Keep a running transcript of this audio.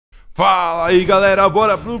Fala aí galera,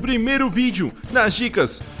 bora pro primeiro vídeo nas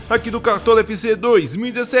dicas aqui do Cartola FC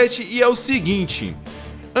 2017 e é o seguinte.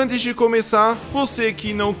 Antes de começar, você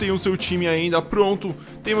que não tem o seu time ainda pronto,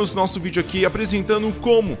 temos nosso vídeo aqui apresentando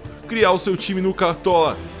como criar o seu time no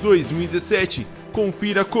Cartola 2017.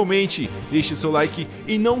 Confira, comente, deixe seu like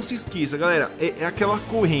e não se esqueça galera, é aquela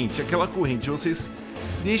corrente, vocês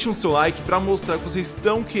deixem o seu like para mostrar que vocês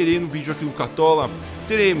estão querendo o vídeo aqui no Cartola.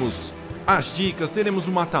 Teremos as dicas, teremos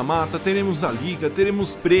o mata-mata, teremos a liga,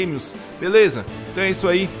 teremos prêmios, beleza? Então é isso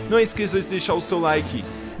aí, não esqueça de deixar o seu like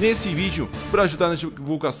nesse vídeo para ajudar na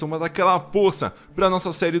divulgação, para dar aquela força para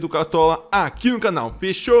nossa série do Cartola aqui no canal,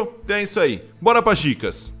 fechou? Então é isso aí, bora para as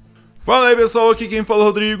dicas. Fala aí pessoal, aqui quem fala é o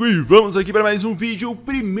Rodrigo e vamos aqui para mais um vídeo, o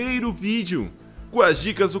primeiro vídeo com as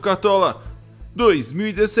dicas do Cartola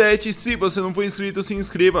 2017. Se você não for inscrito, se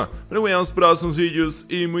inscreva para ganhar os próximos vídeos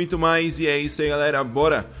e muito mais. E é isso aí galera,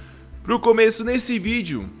 bora pro começo. Nesse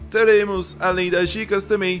vídeo teremos, além das dicas,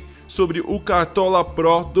 também sobre o Cartola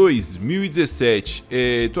Pro 2017.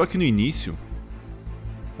 Tô aqui no início,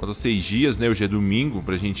 falta 6 dias, né? Hoje é domingo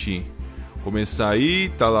pra gente começar aí.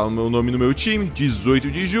 Tá lá o meu nome no meu time, 18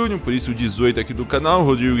 de junho, por isso 18 aqui do canal,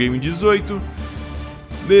 Rodrigo Gamer18.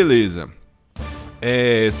 Beleza.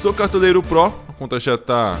 Sou cartoleiro Pro, a conta já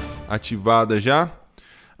tá ativada já.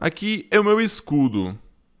 Aqui é o meu escudo.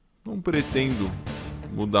 Não pretendo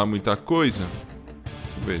mudar muita coisa.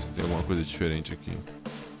 Vamos ver se tem alguma coisa diferente aqui.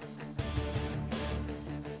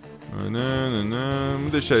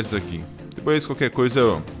 Vamos deixar isso aqui. Depois qualquer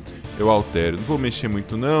coisa eu altero. Não vou mexer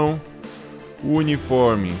muito não. O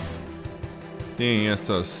uniforme tem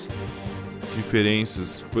essas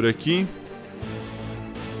diferenças por aqui.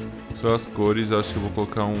 Só as cores, acho que eu vou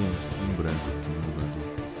colocar um branco aqui.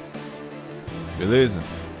 Beleza?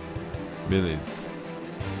 Beleza.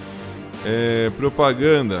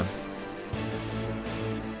 Propaganda.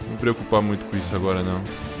 Não me preocupar muito com isso agora não.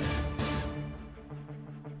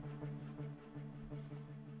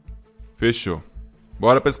 Fechou.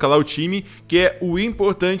 Bora para escalar o time, que é o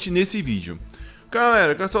importante nesse vídeo.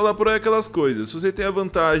 Galera, Cartola Pro é aquelas coisas. Se você tem a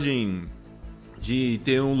vantagem de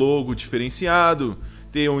ter um logo diferenciado,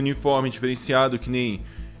 ter um uniforme diferenciado, que nem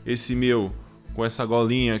esse meu, com essa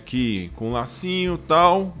golinha aqui, com lacinho e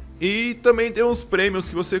tal. E também tem uns prêmios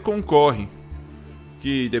que você concorre,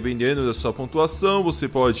 que dependendo da sua pontuação, você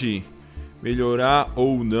pode melhorar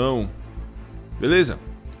ou não. Beleza?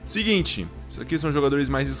 Seguinte, isso aqui são jogadores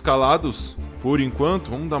mais escalados, por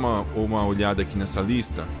enquanto. Vamos dar uma olhada aqui nessa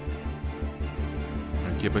lista.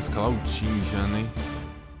 Aqui é para escalar o time já, né?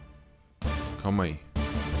 Calma aí.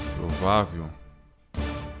 Provável.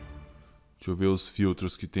 Deixa eu ver os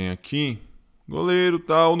filtros que tem aqui. Goleiro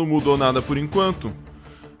tal, não mudou nada por enquanto.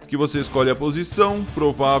 Aqui você escolhe a posição,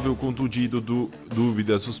 provável, contundido,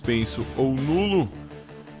 dúvida, suspenso ou nulo.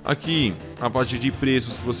 Aqui a parte de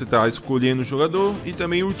preços que você está escolhendo o jogador e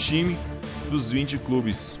também o time dos 20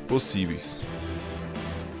 clubes possíveis.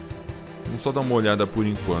 Vamos só dar uma olhada por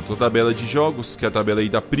enquanto. A tabela de jogos, que é a tabela aí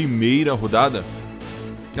da primeira rodada.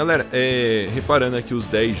 Galera, reparando aqui os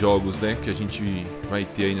 10 jogos, né, que a gente vai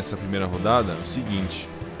ter aí nessa primeira rodada, é o seguinte.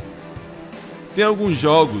 Tem alguns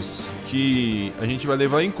jogos que a gente vai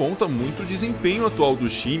levar em conta muito o desempenho atual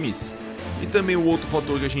dos times. E também o outro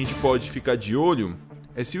fator que a gente pode ficar de olho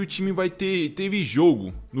é se o time teve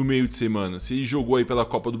jogo no meio de semana. Se ele jogou aí pela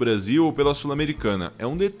Copa do Brasil ou pela Sul-Americana, é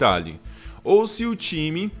um detalhe. Ou se o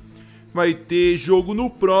time vai ter jogo no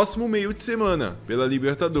próximo meio de semana, pela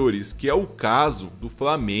Libertadores, que é o caso do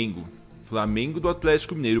Flamengo. Flamengo do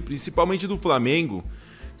Atlético Mineiro, principalmente do Flamengo.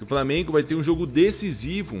 O Flamengo vai ter um jogo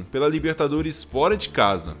decisivo pela Libertadores fora de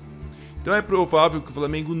casa. Então é provável que o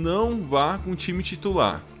Flamengo não vá com o time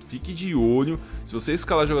titular. Fique de olho, se você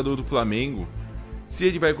escalar jogador do Flamengo, se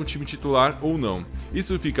ele vai com o time titular ou não.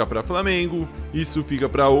 Isso fica para Flamengo, isso fica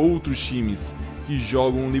para outros times que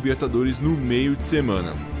jogam Libertadores no meio de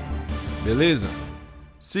semana. Beleza?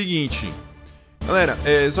 Seguinte, galera,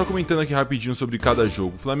 só comentando aqui rapidinho sobre cada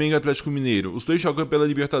jogo. Flamengo e Atlético Mineiro, os dois jogam pela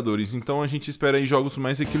Libertadores, então a gente espera aí jogos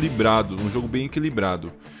mais equilibrados, um jogo bem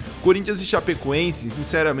equilibrado. Corinthians e Chapecoense,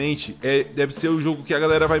 sinceramente, deve ser o jogo que a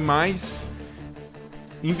galera vai mais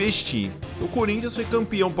investir. O Corinthians foi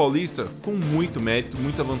campeão paulista com muito mérito,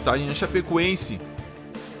 muita vantagem. A Chapecoense,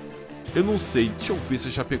 eu não sei, deixa eu ver se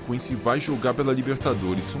a Chapecoense vai jogar pela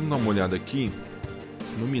Libertadores. Vamos dar uma olhada aqui.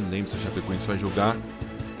 Não me lembro se a Chapecoense vai jogar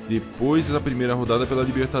depois da primeira rodada pela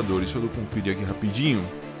Libertadores. Deixa eu conferir aqui rapidinho.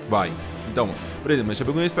 Vai. Então, por exemplo, a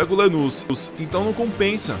Chapecoense pega o Lanús, então não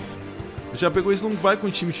compensa. A Chapecoense não vai com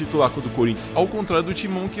o time titular contra o Corinthians, ao contrário do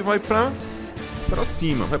Timão que vai pra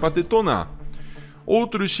cima, vai pra detonar.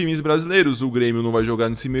 Outros times brasileiros, o Grêmio não vai jogar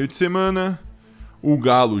nesse meio de semana. O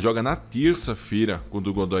Galo joga na terça-feira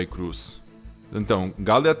contra o Godoy Cruz. Então,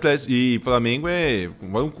 Galo e Atlético e Flamengo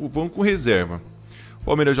vão com reserva. O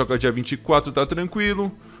Palmeiras joga dia 24, tá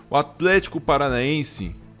tranquilo. O Atlético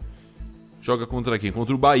Paranaense joga contra quem?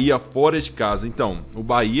 Contra o Bahia, fora de casa. Então, o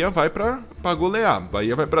Bahia vai pra golear. O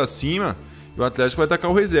Bahia vai pra cima e o Atlético vai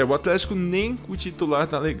tacar o reserva. O Atlético nem com o titular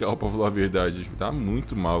tá legal, pra falar a verdade. Tá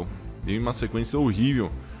muito mal. Tem uma sequência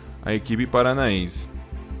horrível a equipe paranaense.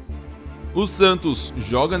 O Santos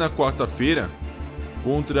joga na quarta-feira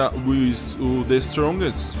contra o The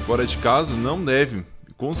Strongest, fora de casa. Não deve,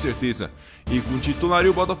 com certeza. E com o titular, e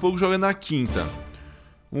o Botafogo joga na quinta.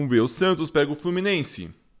 Vamos ver, o Santos pega o Fluminense.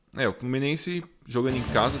 O Fluminense jogando em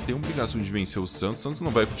casa tem a obrigação de vencer o Santos. O Santos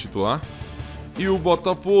não vai com o titular. E o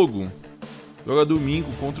Botafogo joga domingo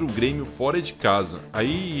contra o Grêmio fora de casa.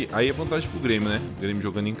 Aí é vantagem pro Grêmio, né? O Grêmio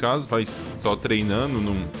jogando em casa, vai só treinando,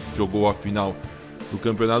 não jogou a final do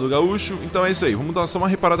Campeonato Gaúcho. Então é isso aí, vamos dar só uma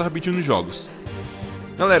reparada rapidinho nos jogos.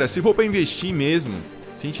 Galera, se for pra investir mesmo,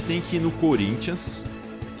 a gente tem que ir no Corinthians,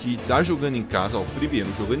 que tá jogando em casa, ó, primeiro,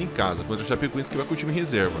 jogando em casa, contra o Chapecoense, que vai com o time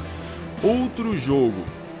reserva. Outro jogo,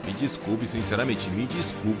 me desculpe, sinceramente, me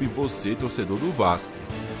desculpe você, torcedor do Vasco,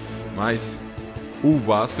 mas o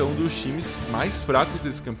Vasco é um dos times mais fracos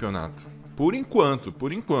desse campeonato. Por enquanto.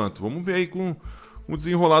 Vamos ver aí com o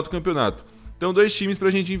desenrolar do campeonato. Então, dois times pra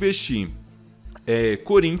gente investir.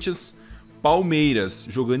 Corinthians, Palmeiras,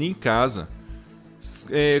 jogando em casa.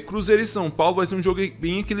 Cruzeiro e São Paulo vai ser um jogo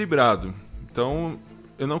bem equilibrado. Então,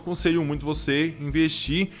 eu não aconselho muito você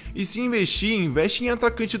investir. E se investir, investe em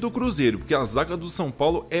atacante do Cruzeiro, porque a zaga do São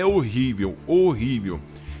Paulo é horrível.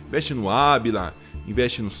 Investe no Ábila,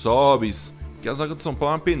 investe no Sobis, porque a zaga do São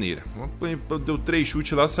Paulo é uma peneira. Deu 3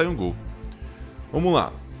 chutes lá, sai um gol. Vamos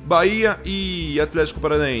lá. Bahia e Atlético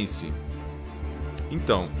Paranaense.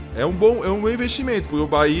 Então, é um bom investimento, porque o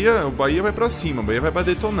Bahia vai pra cima, o Bahia vai pra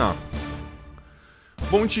detonar.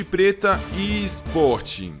 Ponte Preta e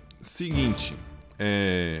Sport. Seguinte,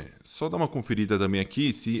 só dar uma conferida também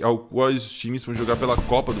aqui quais times vão jogar pela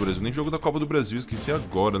Copa do Brasil. Nem jogo da Copa do Brasil, esqueci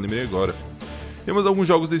agora, lembrei agora. Temos alguns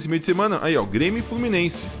jogos desse meio de semana. Aí, ó, Grêmio e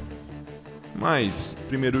Fluminense. Mas,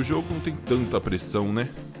 primeiro jogo não tem tanta pressão, né?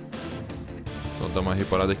 Só dar uma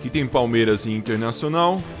reparada aqui. Tem Palmeiras e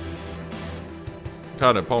Internacional.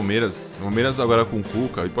 Cara, Palmeiras agora com o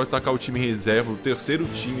Cuca, e pode tacar o time reserva, o terceiro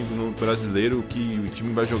time no brasileiro que o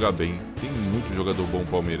time vai jogar bem. Tem muito jogador bom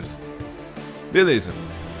Palmeiras. Beleza,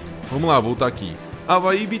 vamos lá, voltar aqui.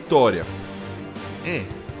 Avaí e Vitória.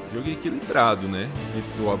 Jogo equilibrado, né?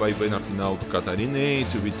 O Avaí vai na final do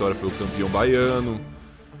Catarinense, o Vitória foi o campeão baiano.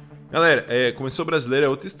 Galera, começou brasileiro é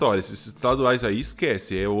outra história, esses estaduais aí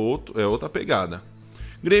esquece, é outra pegada.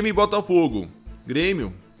 Grêmio e Botafogo.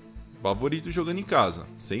 Grêmio, favorito jogando em casa,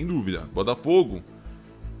 sem dúvida. Botafogo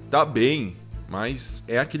tá bem, mas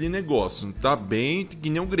é aquele negócio. Tá bem que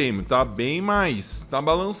nem o Grêmio, tá bem, mas tá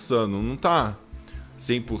balançando. Não tá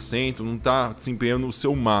 100%, não tá desempenhando o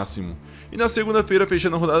seu máximo. E na segunda-feira,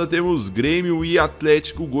 fechando a rodada, temos Grêmio e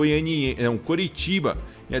Atlético Goianiense. Coritiba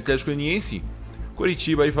e Atlético Goianiense.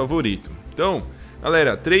 Coritiba aí favorito. Então,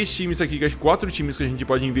 galera, 4 times que a gente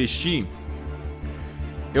pode investir.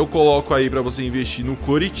 Eu coloco aí para você investir no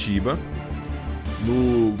Coritiba,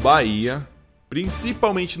 no Bahia,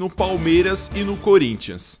 principalmente no Palmeiras e no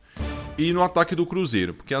Corinthians. E no ataque do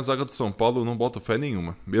Cruzeiro, porque a zaga do São Paulo eu não boto fé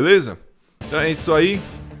nenhuma, beleza? Então é isso aí,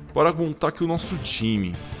 bora montar aqui o nosso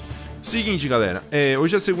time. Seguinte, galera,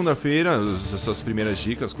 hoje é segunda-feira, essas primeiras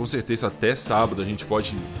dicas, com certeza até sábado a gente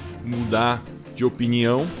pode mudar de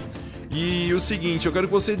opinião. E o seguinte, eu quero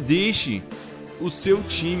que você deixe o seu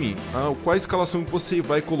time, qual a escalação que você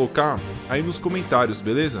vai colocar aí nos comentários,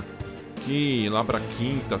 beleza? Que lá pra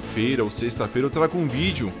quinta-feira ou sexta-feira eu trago um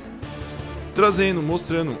vídeo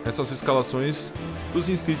mostrando essas escalações dos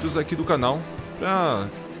inscritos aqui do canal pra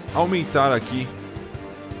aumentar aqui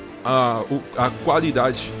a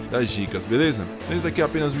qualidade das dicas, beleza? Esse daqui é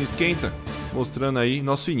apenas um esquenta, mostrando aí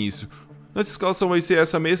nosso início. Nossa escalação vai ser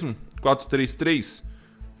essa mesmo, 4-3-3.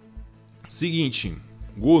 Seguinte,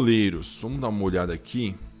 goleiros, vamos dar uma olhada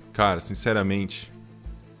aqui. Cara, sinceramente,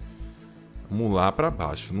 vamos lá pra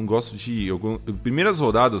baixo. Não gosto de... primeiras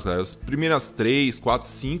rodadas, galera, as primeiras 3, 4,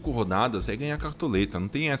 5 rodadas é ganhar cartoleta. Não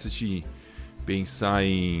tem essa de pensar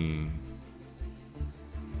em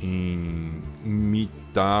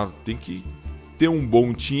imitar. Tem que ter um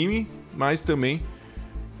bom time, mas também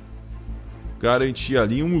garantir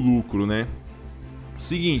ali um lucro, né?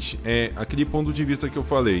 Seguinte, aquele ponto de vista que eu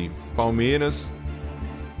falei. Palmeiras,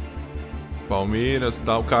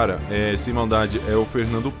 tal, cara, sem maldade, é o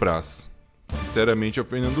Fernando Praz. Sinceramente, é o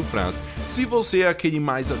Fernando Praz. Se você é aquele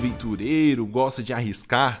mais aventureiro, gosta de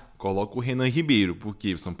arriscar, coloca o Renan Ribeiro,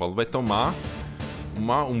 porque o São Paulo vai tomar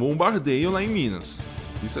um bombardeio lá em Minas.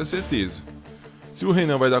 Isso é certeza. Se o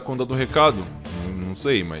Renan vai dar conta do recado, não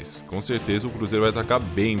sei, mas com certeza o Cruzeiro vai atacar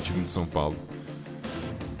bem o time de São Paulo.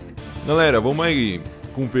 Galera, vamos aí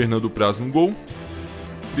com o Fernando Praz no gol.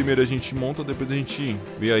 Primeiro a gente monta, depois a gente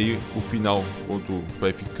vê aí o final, quanto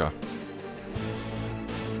vai ficar.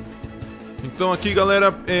 Então aqui,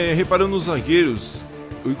 galera, reparando nos zagueiros,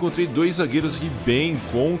 eu encontrei 2 zagueiros que bem em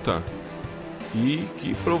conta e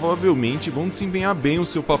que provavelmente vão desempenhar bem o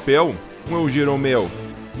seu papel. Um é o Jeromel,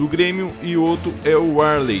 do Grêmio, e outro é o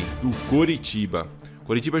Warley, do Coritiba.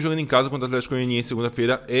 Coritiba jogando em casa contra o Atlético-GO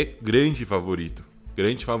segunda-feira é grande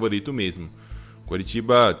favorito mesmo.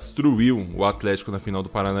 Coritiba destruiu o Atlético na final do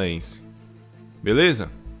Paranaense.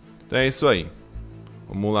 Beleza? Então é isso aí.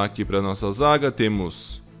 Vamos lá aqui para nossa zaga.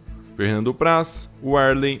 Temos Fernando Praz,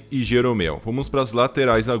 Warley e Jeromel. Vamos para as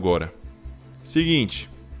laterais agora. Seguinte.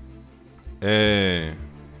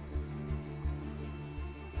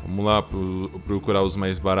 Vamos lá procurar os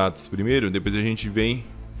mais baratos primeiro. Depois a gente vem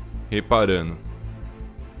reparando.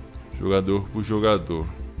 Jogador por jogador.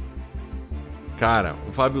 Cara,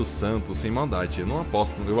 o Fábio Santos, sem maldade, eu não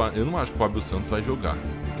aposto, eu não acho que o Fábio Santos vai jogar,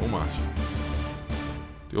 não acho.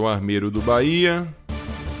 Tem o armeiro do Bahia,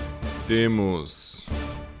 temos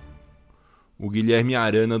o Guilherme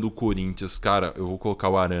Arana do Corinthians. Cara, eu vou colocar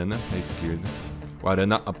o Arana na esquerda. O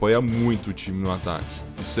Arana apoia muito o time no ataque,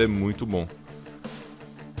 isso é muito bom.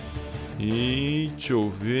 E deixa eu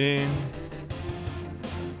ver...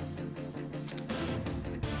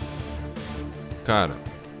 Cara...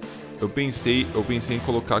 Eu pensei em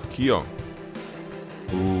colocar aqui, ó,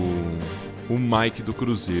 o Mike do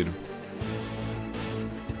Cruzeiro.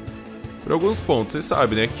 Por alguns pontos, você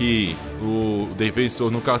sabe, né, que o defensor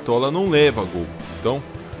no Cartola não leva gol. Então,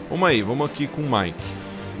 vamos aqui com o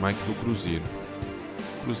Mike do Cruzeiro.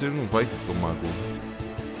 O Cruzeiro não vai tomar gol.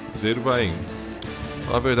 O Cruzeiro vai...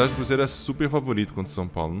 Na verdade, o Cruzeiro é super favorito contra o São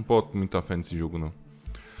Paulo. Não boto muita fé nesse jogo, não.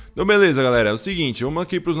 Então beleza, galera, é o seguinte, vamos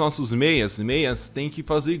aqui para os nossos meias. Meias tem que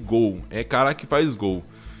fazer gol, é cara que faz gol.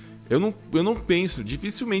 Eu não penso,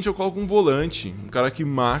 dificilmente eu coloco um volante, um cara que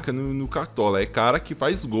marca no Cartola, é cara que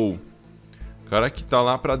faz gol. Cara que tá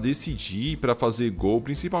lá para decidir, para fazer gol,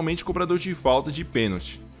 principalmente cobrador de falta, de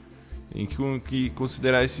pênalti. Tem que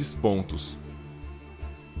considerar esses pontos.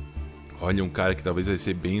 Olha, um cara que talvez vai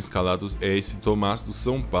ser bem escalado é esse Tomás do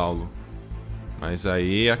São Paulo. Mas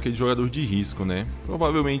aí é aquele jogador de risco, né?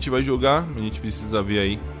 Provavelmente vai jogar, a gente precisa ver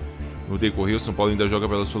aí no decorrer. O São Paulo ainda joga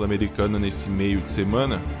pela Sul-Americana nesse meio de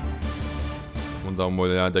semana. Vamos dar uma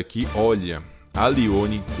olhada aqui. Olha, a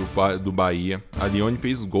Lione do Bahia. A Lione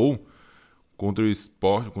fez gol contra o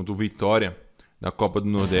Sport, contra o Vitória na Copa do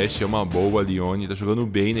Nordeste. É uma boa, a Lione. Tá jogando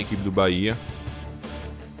bem na equipe do Bahia.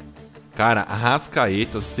 Cara, a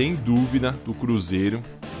Arrascaeta, sem dúvida, do Cruzeiro.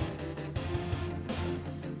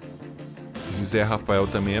 Esse Zé Rafael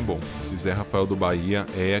também é bom. Esse Zé Rafael do Bahia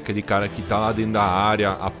é aquele cara que tá lá dentro da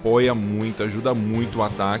área, apoia muito, ajuda muito o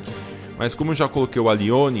ataque. Mas como eu já coloquei o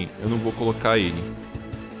Alione, eu não vou colocar ele.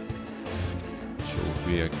 Deixa eu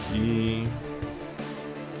ver aqui.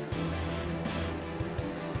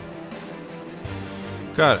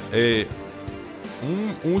 Cara,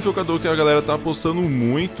 um jogador que a galera tá apostando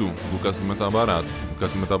muito. O Lucas Lima tá barato. O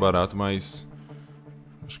Lucas Lima tá barato, mas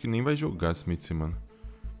acho que nem vai jogar esse meio de semana.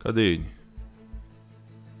 Cadê ele?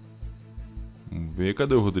 Vamos ver,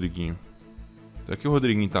 cadê o Rodriguinho? Será que o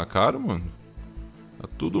Rodriguinho tá caro, mano? Tá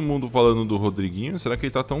todo mundo falando do Rodriguinho. Será que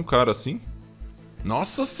ele tá tão caro assim?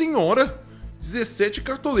 Nossa senhora! 17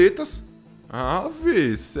 cartoletas. Ah,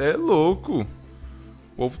 vê, cê é louco.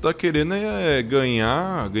 O povo tá querendo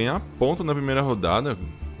ganhar ponto na primeira rodada.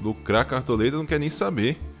 Lucrar cartoleta, não quer nem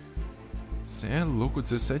saber. Cê é louco,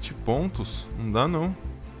 17 pontos. Não dá, não.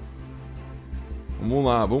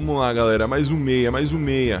 Vamos lá, galera. Mais um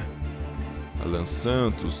meia. Alan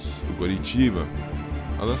Santos, do Coritiba.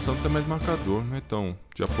 Alan Santos é mais marcador, não é tão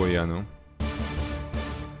de apoiar, não.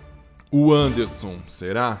 O Anderson,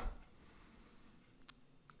 será?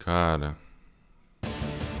 Cara,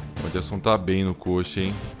 o Anderson tá bem no coxa,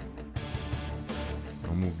 hein?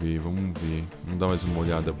 Vamos ver. Vamos dar mais uma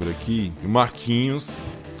olhada por aqui. O Marquinhos.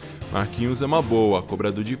 Marquinhos é uma boa.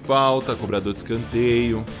 Cobrador de falta, cobrador de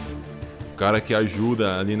escanteio. O cara que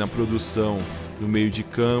ajuda ali na produção no meio de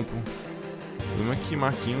campo. O problema é que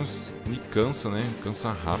Marquinhos me cansa, né? Cansa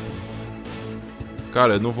rápido.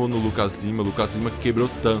 Cara, eu não vou no Lucas Lima. O Lucas Lima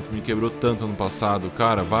me quebrou tanto ano passado.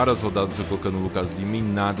 Cara, várias rodadas eu colocando o Lucas Lima e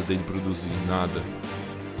nada dele produzir, nada.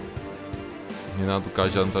 Renato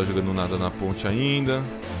Cajá não tá jogando nada na ponte ainda.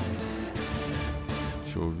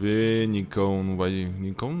 Deixa eu ver. Nicão não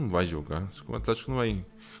vai jogar. Acho que o Atlético não vai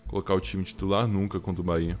colocar o time titular nunca contra o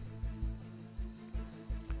Bahia.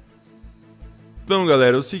 Então,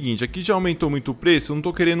 galera, é o seguinte, aqui já aumentou muito o preço, eu não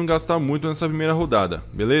tô querendo gastar muito nessa primeira rodada,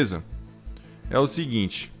 beleza? É o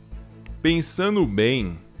seguinte, pensando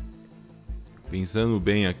bem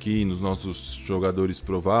aqui nos nossos jogadores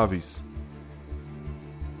prováveis,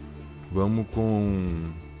 vamos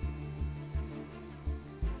com...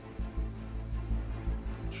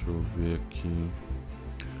 Deixa eu ver aqui.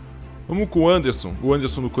 Vamos com o Anderson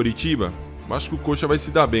do Coritiba. Acho que o Coxa vai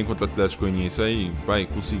se dar bem contra o Atlético Goianiense, aí vai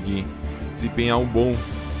conseguir desempenhar um bom.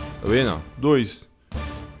 Tá vendo? 2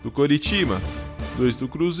 do Coritiba, 2 do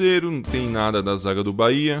Cruzeiro, não tem nada da zaga do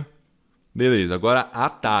Bahia. Beleza, agora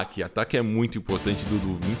ataque. Ataque é muito importante,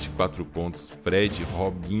 Dudu, 24 pontos. Fred,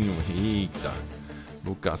 Robinho, eita.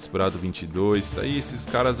 Lucas Prado, 22. Tá aí, esses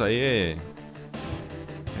caras aí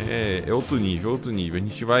é outro nível, outro nível. A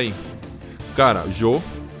gente vai... Cara, Jô,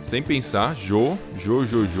 sem pensar, Jô.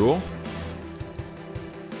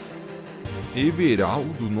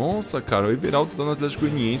 Everaldo, nossa, cara, o Everaldo tá no Atlético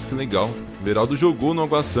Goianiense, que legal. O Everaldo jogou no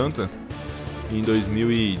Água Santa em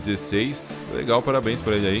 2016. Legal, parabéns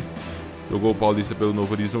pra ele aí. Jogou o Paulista pelo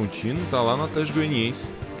Novo Horizontino, tá lá no Atlético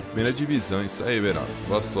Goianiense, primeira divisão. Isso aí, Everaldo,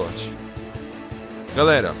 boa sorte.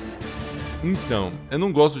 Galera, então, eu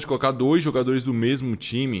não gosto de colocar 2 jogadores do mesmo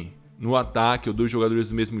time no ataque, ou 2 jogadores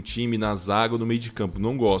do mesmo time na zaga ou no meio de campo,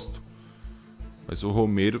 não gosto. Mas o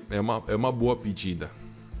Romero é uma boa pedida.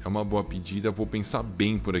 É uma boa pedida, vou pensar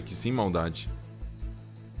bem por aqui, sem maldade.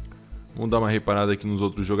 Vamos dar uma reparada aqui nos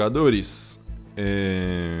outros jogadores.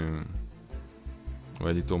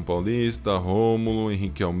 Wellington Paulista, Rômulo,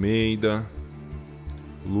 Henrique Almeida,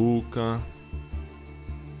 Luca.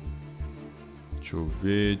 Deixa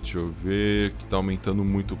eu ver, que tá aumentando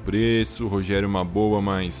muito o preço. Rogério é uma boa,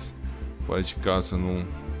 mas fora de casa não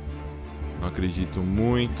acredito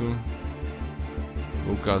muito.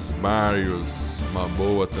 Lucas Barrios, uma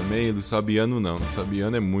boa também. Luiz Fabiano não, Luiz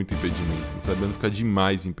Fabiano é muito impedimento. Luiz Fabiano fica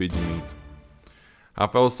demais impedimento.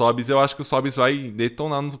 Rafael Sobis, eu acho que o Sobis vai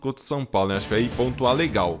detonar no contra o São Paulo, né? Acho que vai pontuar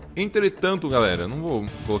legal. Entretanto, galera, não vou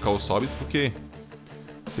colocar o Sobis porque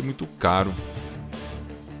vai ser muito caro.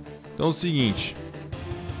 Então é o seguinte,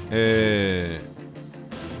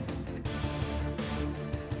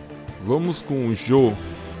 vamos com o Jô.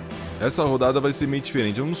 Essa rodada vai ser meio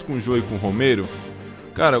diferente. Vamos com o Jô e com o Romero.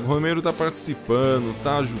 Cara, o Romero tá participando,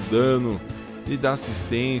 tá ajudando, ele dá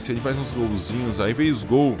assistência, ele faz uns golzinhos. Aí veio os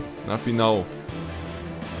gols na final,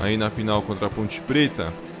 aí na final contra a Ponte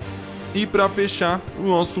Preta. E pra fechar, o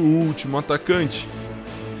nosso último atacante.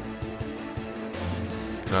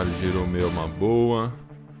 Cara, o Jeromel é uma boa.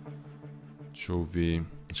 Deixa eu ver.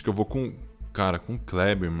 Acho que eu vou com... Cara, com o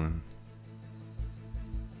Kleber, mano.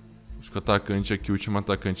 Acho que o atacante aqui, o último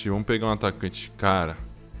atacante. Vamos pegar um atacante. Cara.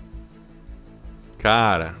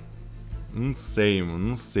 Não sei, mano.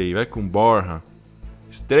 Não sei. Vai com Borja.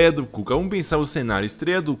 Estreia do Cuca. Vamos pensar o cenário.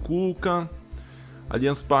 Estreia do Cuca.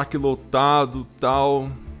 Allianz Parque lotado,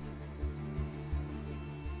 tal.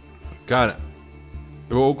 Cara.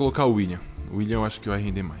 Eu vou colocar o William. O William eu acho que vai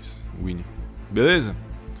render mais. O William. Beleza?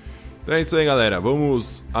 Então é isso aí, galera.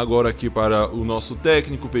 Vamos agora aqui para o nosso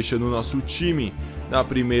técnico, fechando o nosso time da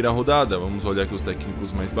primeira rodada. Vamos olhar aqui os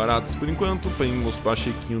técnicos mais baratos por enquanto. Temos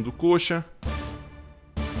Pachequinho do Coxa.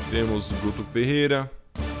 Temos Guto Ferreira.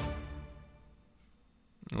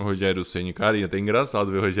 O Rogério Ceni. Cara, é até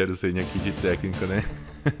engraçado ver o Rogério Ceni aqui de técnico, né?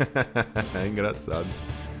 É engraçado.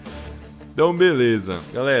 Então, beleza.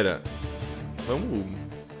 Galera, vamos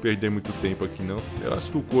perder muito tempo aqui, não. Eu acho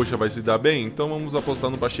que o Coxa vai se dar bem, então vamos apostar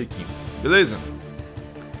no Pachequinho. Beleza?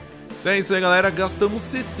 Então é isso aí, galera. Gastamos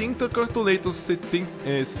 70 cartoletas,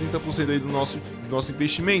 70% aí do nosso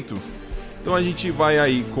investimento. Então a gente vai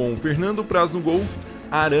aí com Fernando Praz no gol,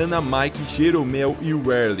 Arana, Mike, Jeromel e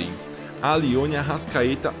Werley, Alione,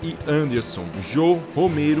 Arrascaeta e Anderson, Jô,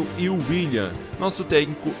 Romero e o William. Nosso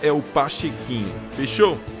técnico é o Pachequinho.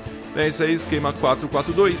 Fechou? Então é isso aí, esquema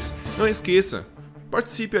 4-4-2. Não esqueça,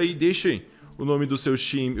 participe aí, deixe o nome do seu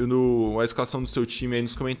time, a escalação do seu time aí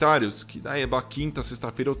nos comentários, que daí é quinta,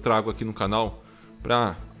 sexta-feira eu trago aqui no canal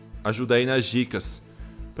pra ajudar aí nas dicas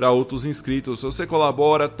para outros inscritos. Você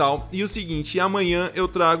colabora, tal. E o seguinte, amanhã eu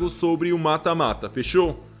trago sobre o mata-mata,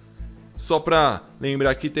 fechou? Só pra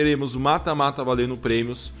lembrar que teremos o mata-mata valendo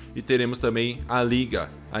prêmios e teremos também a liga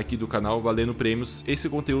aqui do canal valendo prêmios. Esse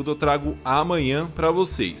conteúdo eu trago amanhã pra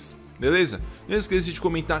vocês. Beleza? Não esqueça de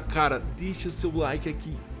comentar, cara, deixa seu like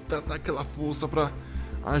aqui pra dar aquela força, pra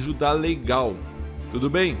ajudar legal. Tudo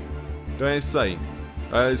bem? Então é isso aí.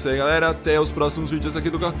 É isso aí, galera. Até os próximos vídeos aqui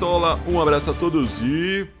do Cartola. Um abraço a todos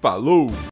e falou!